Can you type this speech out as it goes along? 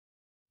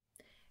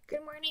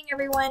Good morning,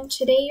 everyone.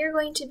 Today you're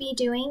going to be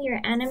doing your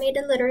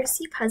animated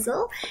literacy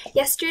puzzle.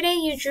 Yesterday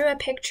you drew a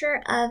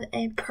picture of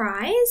a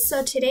prize,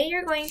 so today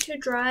you're going to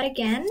draw it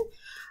again.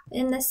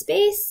 In the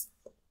space,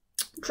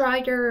 draw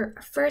your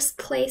first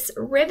place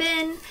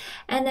ribbon,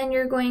 and then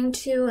you're going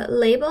to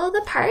label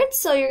the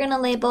parts. So you're going to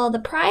label the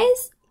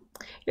prize,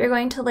 you're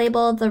going to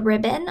label the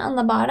ribbon on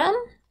the bottom,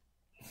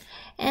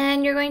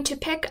 and you're going to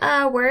pick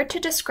a word to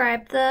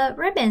describe the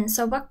ribbon.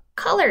 So what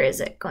color is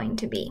it going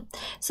to be?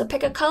 So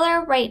pick a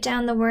color, write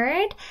down the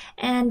word,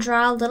 and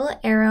draw a little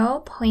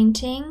arrow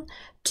pointing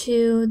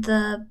to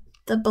the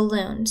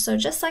balloon. So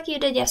just like you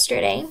did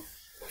yesterday.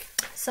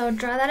 So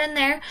draw that in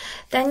there.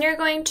 Then you're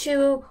going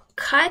to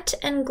cut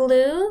and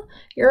glue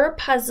your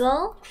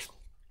puzzle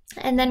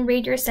and then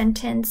read your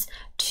sentence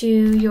to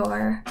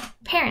your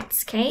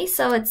parents, okay?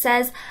 So it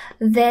says,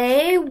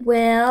 they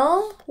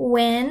will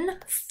win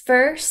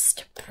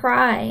first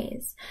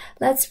prize.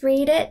 Let's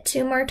read it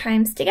 2 more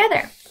times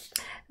together.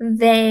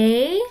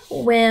 They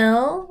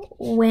will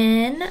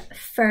win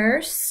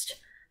first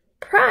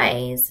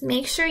prize.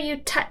 Make sure you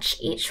touch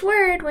each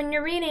word when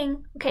you're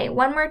reading. Okay,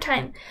 one more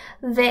time.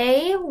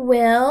 They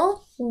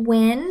will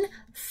win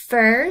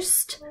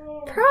first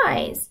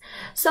prize.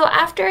 So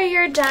after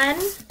you're done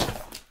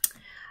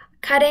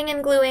cutting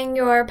and gluing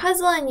your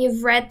puzzle and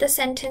you've read the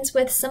sentence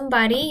with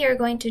somebody, you're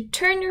going to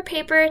turn your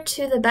paper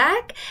to the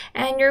back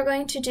and you're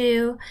going to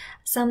do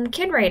some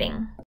kid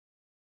writing.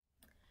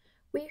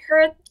 We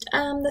heard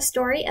the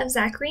story of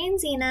Zachary and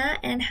Zena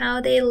and how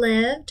they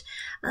lived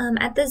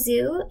at the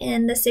zoo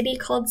in the city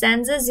called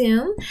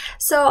Zanzazoom.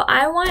 So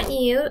I want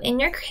you in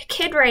your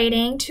kid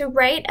writing to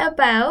write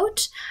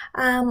about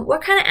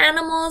what kind of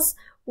animals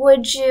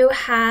would you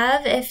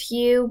have if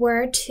you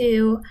were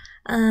to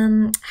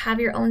have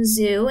your own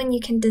zoo, and you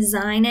can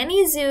design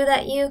any zoo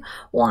that you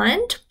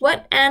want.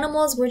 What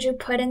animals would you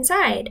put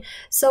inside?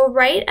 So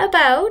write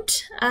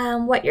about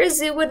what your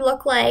zoo would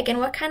look like and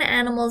what kind of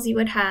animals you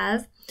would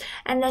have,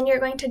 and then you're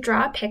going to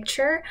draw a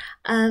picture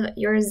of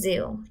your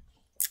zoo.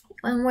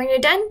 When you're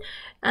done,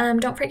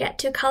 don't forget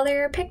to color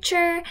your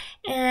picture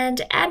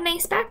and add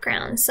nice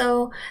background.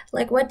 So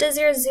like, what does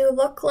your zoo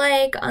look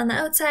like on the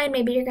outside?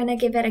 Maybe you're going to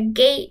give it a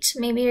gate.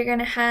 Maybe you're going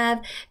to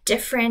have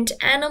different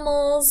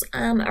animals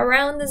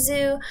around the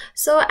zoo.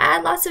 So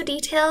add lots of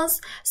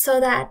details so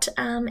that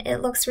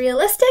it looks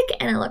realistic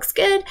and it looks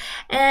good.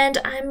 And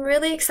I'm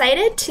really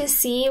excited to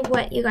see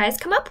what you guys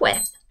come up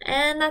with.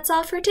 And that's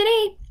all for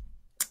today.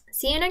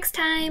 See you next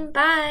time.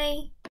 Bye.